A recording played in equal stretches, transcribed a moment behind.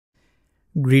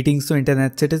Greetings to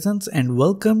internet citizens and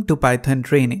welcome to Python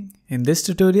training. In this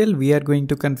tutorial, we are going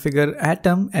to configure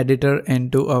Atom editor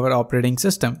into our operating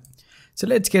system. So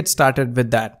let's get started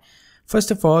with that.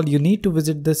 First of all, you need to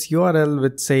visit this URL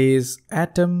which says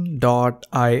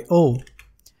atom.io.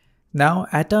 Now,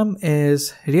 Atom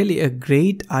is really a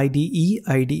great IDE.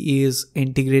 IDE is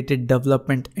Integrated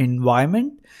Development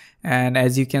Environment. And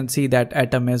as you can see that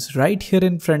Atom is right here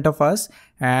in front of us,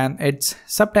 and its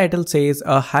subtitle says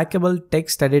a hackable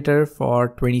text editor for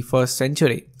 21st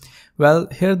century. Well,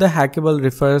 here the hackable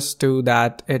refers to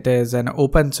that it is an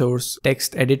open source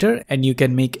text editor and you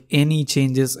can make any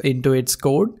changes into its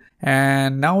code.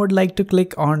 And now I would like to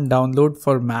click on download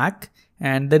for Mac.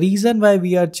 And the reason why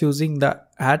we are choosing the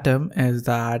Atom is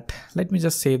that, let me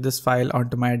just save this file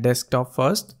onto my desktop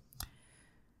first.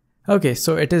 Okay,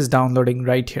 so it is downloading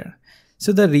right here.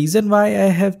 So the reason why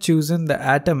I have chosen the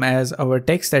Atom as our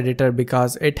text editor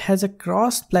because it has a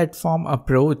cross-platform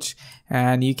approach,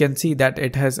 and you can see that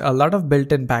it has a lot of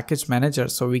built-in package manager.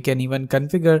 So we can even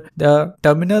configure the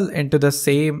terminal into the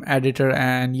same editor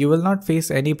and you will not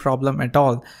face any problem at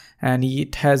all. And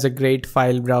it has a great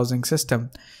file browsing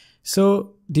system.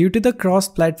 So due to the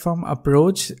cross-platform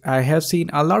approach, I have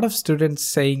seen a lot of students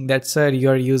saying that, sir, you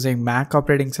are using Mac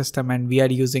operating system and we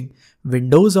are using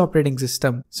Windows operating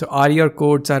system. So are your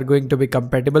codes are going to be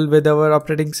compatible with our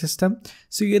operating system?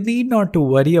 So you need not to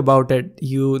worry about it.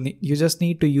 You just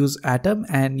need to use Atom,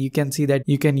 and you can see that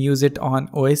you can use it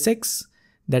on OS X,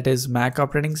 that is Mac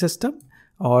operating system,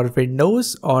 or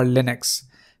Windows or Linux.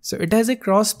 So it has a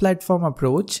cross-platform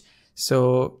approach.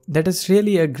 So that is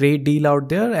really a great deal out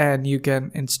there, and you can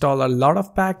install a lot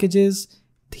of packages,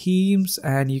 themes,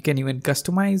 and you can even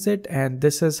customize it, and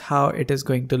this is how it is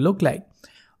going to look like.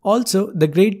 Also, the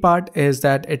great part is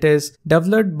that it is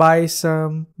developed by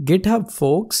some GitHub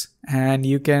folks, and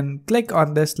you can click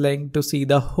on this link to see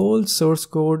the whole source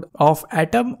code of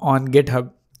Atom on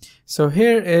GitHub. So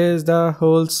here is the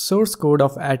whole source code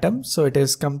of Atom. So it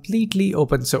is completely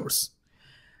open source.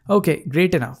 Okay,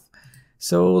 great enough.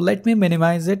 So let me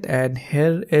minimize it, and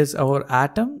here is our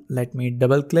Atom. Let me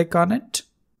double click on it.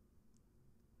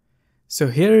 So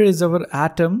here is our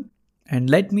Atom,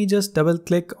 and let me just double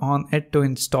click on it to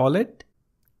install it.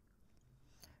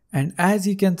 And as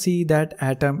you can see that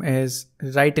Atom is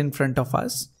right in front of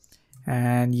us,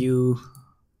 and you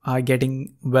are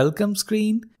getting welcome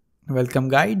screen, welcome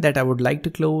guide that I would like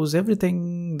to close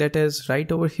everything that is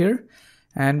right over here.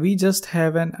 And we just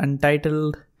have an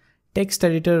untitled text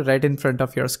editor right in front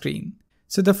of your screen.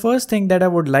 So the first thing that I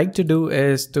would like to do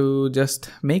is to just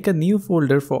make a new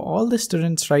folder for all the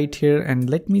students right here, and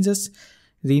let me just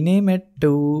rename it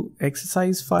to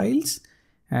exercise files.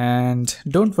 And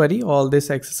don't worry, all these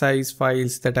exercise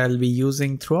files that I'll be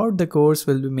using throughout the course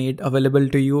will be made available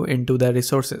to you into the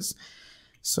resources.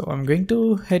 So I'm going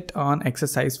to hit on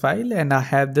exercise file, and I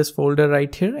have this folder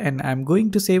right here, and I'm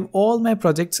going to save all my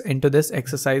projects into this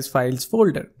exercise files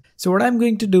folder. So what I'm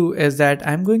going to do is that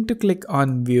I'm going to click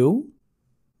on view.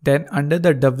 Then under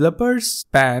the developers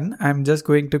pane, I'm just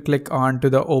going to click on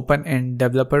to the open in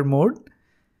developer mode.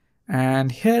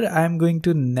 And here I'm going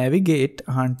to navigate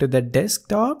onto the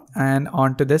desktop and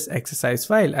onto this exercise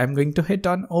file. I'm going to hit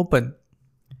on open.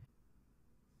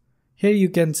 Here you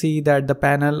can see that the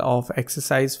panel of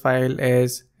exercise file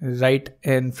is right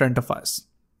in front of us.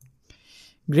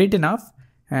 Great enough.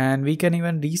 And we can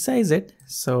even resize it.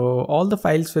 So all the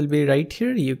files will be right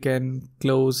here. You can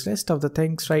close rest of the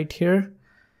things right here.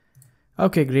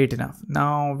 Okay, great enough.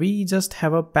 Now we just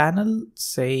have a panel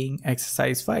saying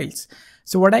exercise files.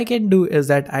 So what I can do is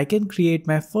that I can create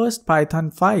my first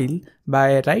Python file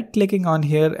by right clicking on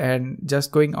here and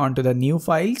just going on to the new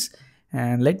files.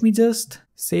 And let me just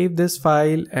save this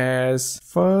file as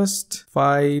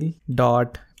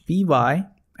firstfile.py,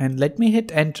 and let me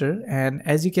hit enter. And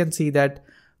as you can see that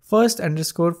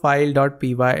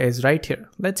first_file.py is right here.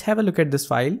 Let's have a look at this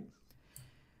file.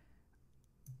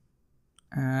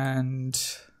 And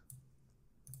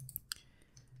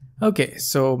okay,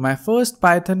 so my first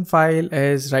Python file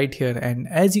is right here, and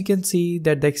as you can see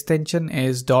that the extension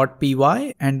is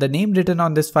 .py and the name written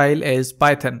on this file is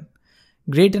Python.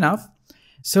 Great enough.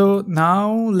 So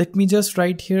now let me just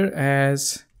write here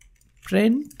as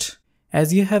print.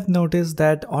 As you have noticed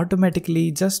that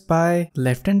automatically just by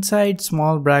left hand side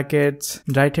small brackets,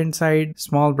 right hand side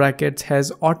small brackets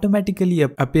has automatically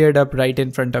appeared up right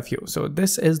in front of you. So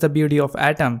this is the beauty of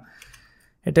Atom.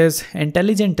 It is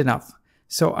intelligent enough.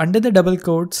 So under the double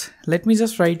quotes, let me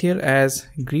just write here as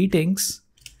greetings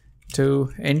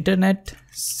to internet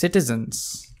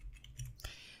citizens.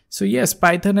 So yes,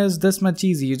 Python is this much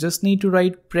easy. You just need to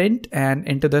write print and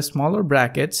into the smaller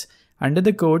brackets under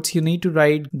the quotes, you need to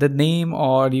write the name,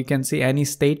 or you can say any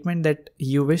statement that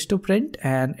you wish to print,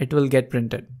 and it will get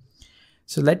printed.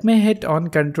 So let me hit on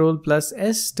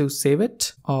Ctrl+S to save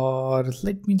it, or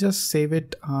let me just save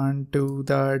it onto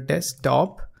the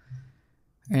desktop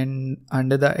and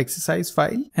under the exercise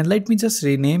file, and let me just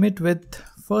rename it with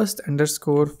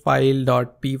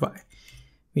first_file.py.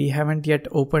 We haven't yet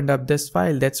opened up this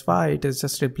file, that's why it is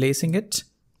just replacing it.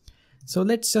 So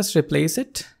let's just replace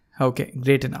it. Okay,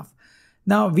 great enough.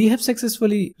 Now we have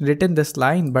successfully written this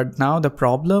line, but now the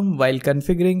problem while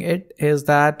configuring it is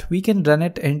that we can run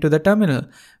it into the terminal,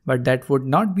 but that would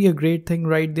not be a great thing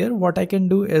right there. What I can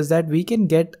do is that we can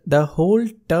get the whole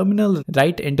terminal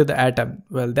right into the Atom.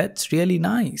 Well, that's really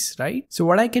nice, right? So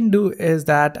what I can do is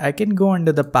that I can go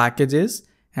under the packages,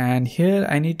 and here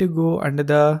I need to go under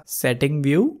the setting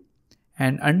view,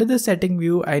 and under the setting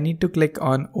view I need to click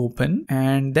on open,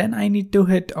 and then I need to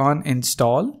hit on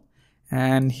install.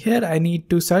 And here I need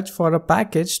to search for a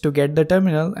package to get the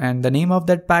terminal, and the name of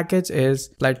that package is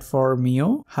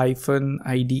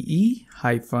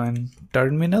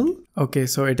platformio-ide-terminal. Okay,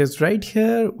 so it is right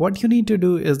here. What you need to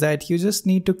do is that you just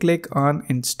need to click on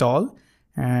install,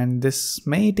 and this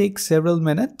may take several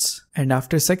minutes. And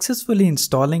after successfully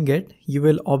installing it, you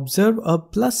will observe a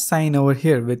plus sign over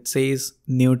here which says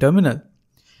new terminal.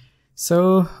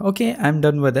 So okay, I'm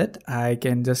done with it. I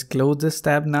can just close this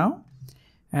tab now.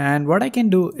 And what I can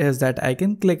do is that I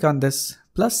can click on this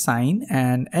plus sign,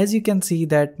 and as you can see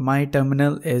that my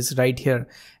terminal is right here.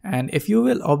 And if you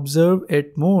will observe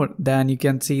it more, then you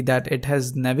can see that it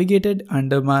has navigated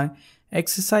under my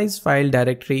exercise file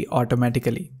directory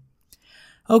automatically.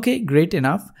 Okay, great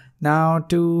enough. Now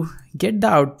to get the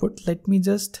output, let me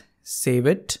just save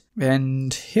it.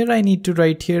 And here I need to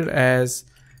write here as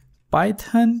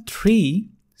python3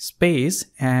 space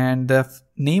and the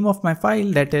name of my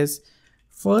file, that is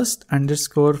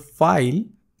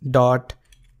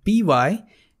first_file.py,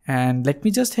 and let me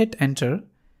just hit enter.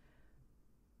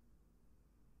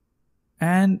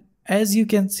 And as you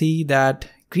can see that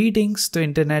greetings to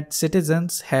internet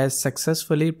citizens has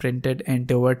successfully printed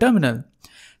into our terminal.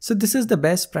 So this is the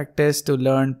best practice to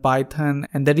learn Python,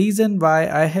 and the reason why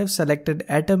I have selected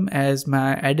Atom as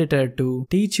my editor to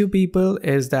teach you people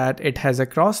is that it has a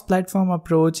cross-platform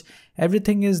approach.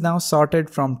 Everything is now sorted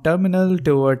from terminal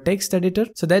to a text editor.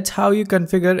 So that's how you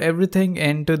configure everything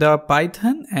into the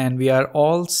Python, and we are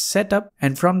all set up.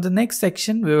 And from the next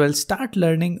section, we will start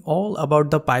learning all about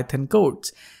the Python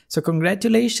codes. So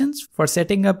congratulations for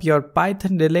setting up your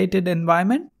Python related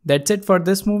environment. That's it for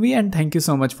this movie, and thank you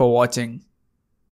so much for watching.